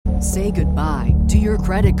Say goodbye to your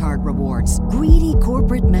credit card rewards. Greedy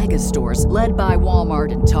corporate mega stores, led by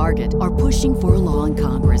Walmart and Target, are pushing for a law in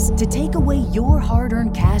Congress to take away your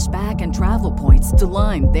hard-earned cash back and travel points to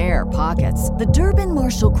line their pockets. The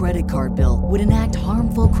Durbin-Marshall credit card bill would enact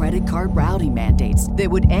harmful credit card routing mandates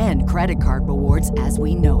that would end credit card rewards as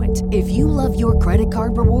we know it. If you love your credit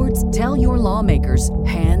card rewards, tell your lawmakers,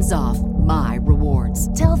 hands off my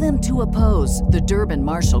rewards. Tell them to oppose the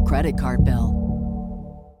Durbin-Marshall credit card bill.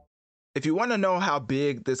 If you want to know how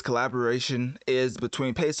big this collaboration is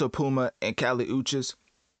between Peso Pluma and Kali Uchis,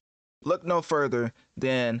 look no further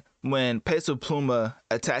than when Peso Pluma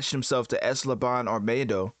attached himself to Esteban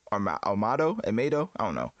Armado, I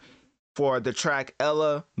don't know, for the track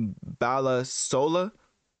Ella Bala Sola,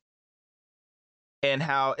 and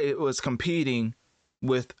how it was competing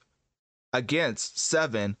against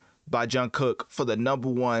Seven by Jungkook for the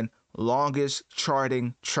 #1 longest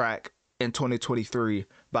charting track in 2023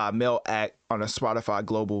 by a male act on the Spotify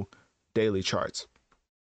Global Daily Charts,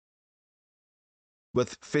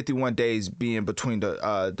 with 51 days being between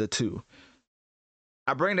the two.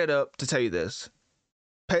 I bring that up to tell you this.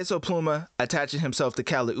 Peso Pluma attaching himself to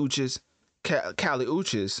Kali Uchis, Kali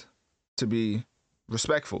Uchis, to be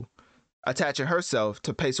respectful, attaching herself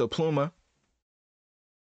to Peso Pluma.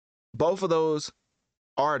 Both of those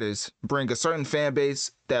artists bring a certain fan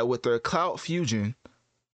base that with their clout fusion,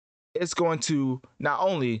 it's going to not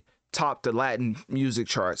only top the Latin music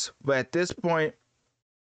charts, but at this point,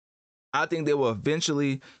 I think they will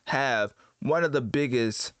eventually have one of the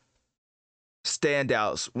biggest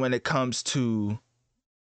standouts when it comes to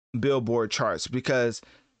Billboard charts, because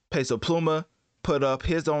Peso Pluma put up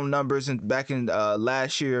his own numbers back in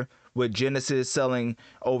last year with Genesis selling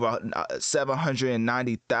over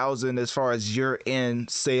 790,000 as far as year-end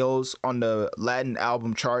sales on the Latin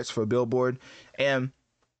album charts for Billboard, and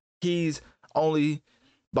he's only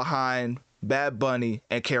behind Bad Bunny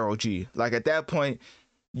and Karol G. Like, at that point,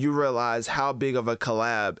 you realize how big of a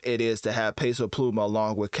collab it is to have Peso Pluma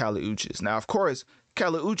along with Kali Uchis. Now, of course,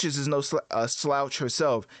 Kali Uchis is no slouch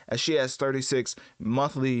herself, as she has 36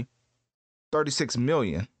 million,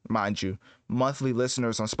 mind you, monthly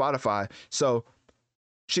listeners on Spotify. So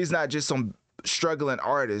she's not just some struggling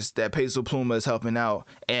artist that Peso Pluma is helping out,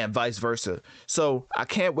 and vice versa. So I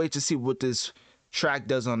can't wait to see what this track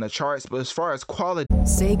does on the charts. But as far as quality,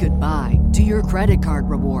 say goodbye to your credit card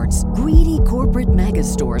rewards. Greedy corporate mega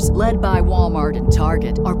stores, led by Walmart and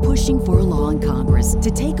Target, are pushing for a law in Congress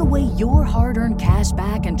to take away your hard-earned cash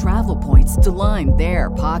back and travel points to line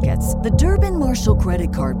their pockets. The Durbin-Marshall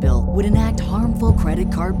credit card bill would enact harmful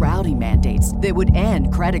credit card routing mandates that would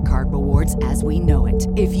end credit card rewards as we know it.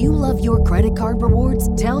 If you love your credit card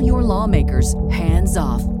rewards, tell your lawmakers, hands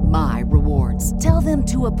off my rewards. Tell them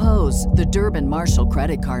to oppose the Durbin-Marshall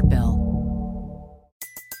credit card bill.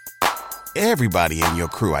 Everybody in your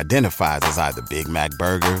crew identifies as either Big Mac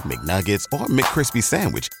Burger, McNuggets, or McCrispy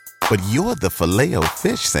Sandwich. But you're the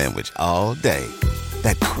Filet-O-Fish Sandwich all day.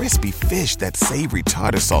 That crispy fish, that savory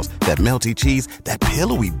tartar sauce, that melty cheese, that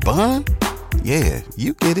pillowy bun. Yeah,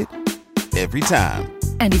 you get it. Every time.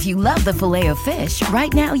 And if you love the Filet-O-Fish,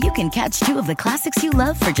 right now you can catch two of the classics you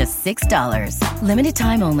love for just $6. Limited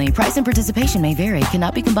time only. Price and participation may vary.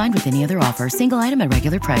 Cannot be combined with any other offer. Single item at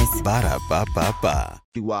regular price. Ba-da-ba-ba-ba.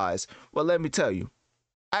 wise, well, let me tell you,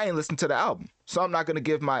 I ain't listened to the album, so I'm not going to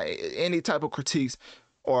give any type of critiques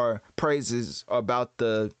or praises about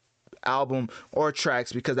the album or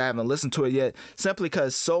tracks because I haven't listened to it yet, simply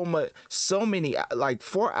because so many, like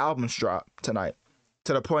 4 albums dropped tonight,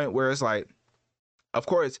 to the point where it's like, of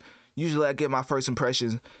course, usually I get my first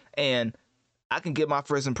impressions, and I can get my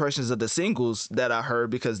first impressions of the singles that I heard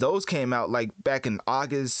because those came out like back in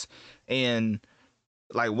August and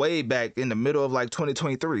like way back in the middle of like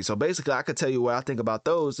 2023. So basically I could tell you what I think about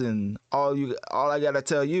those, and all I gotta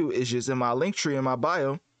tell you is just in my link tree in my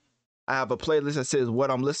bio, I have a playlist that says what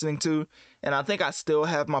I'm listening to, and I think I still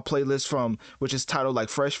have my playlist which is titled like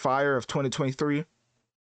Fresh Fire of 2023.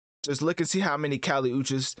 Just look and see how many Kali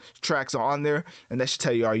Uchis tracks are on there, and that should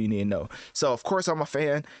tell you all you need to know. So, of course, I'm a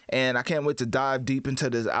fan, and I can't wait to dive deep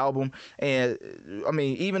into this album. And, I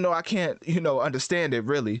mean, even though I can't, understand it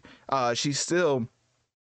really, she still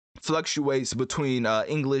fluctuates between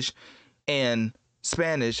English and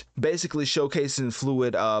Spanish, basically showcasing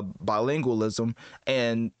fluid bilingualism,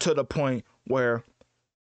 and to the point where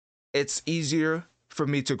it's easier for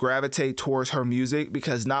me to gravitate towards her music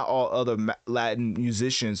because not all other Latin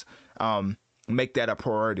musicians make that a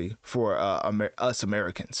priority for us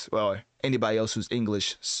Americans. Well, anybody else who's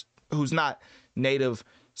English, who's not native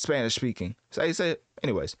Spanish speaking. So you say it?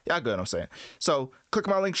 Anyways, y'all good, I'm saying. So click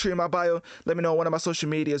my link tree in my bio. Let me know on one of my social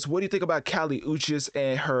medias. What do you think about Kali Uchis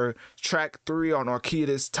and her track 3 on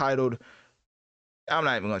Orchidas titled, I'm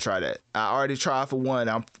not even going to try that. I already tried for one.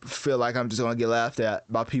 I feel like I'm just going to get laughed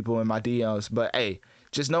at by people in my DMs. But hey,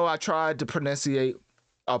 just know I tried to pronounce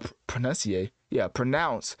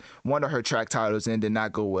one of her track titles and did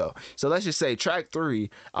not go well. So let's just say track 3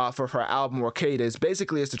 for her album Orchidas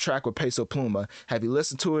basically is the track with Peso Pluma. Have you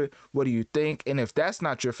listened to it? What do you think? And if that's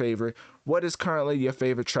not your favorite, what is currently your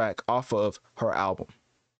favorite track off of her album?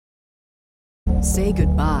 Say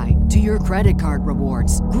goodbye to your credit card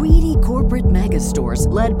rewards. Greedy corporate mega stores,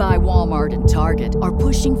 led by Walmart and Target, are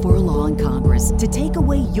pushing for a law in Congress to take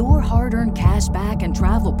away your hard-earned cash back and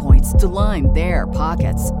travel points to line their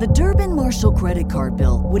pockets. The Durbin-Marshall credit card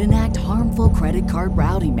bill would enact harmful credit card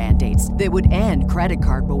routing mandates that would end credit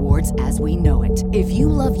card rewards as we know it. If you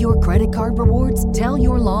love your credit card rewards, tell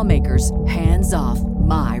your lawmakers, hands off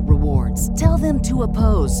my rewards. Tell them to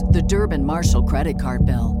oppose the Durbin-Marshall credit card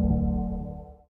bill.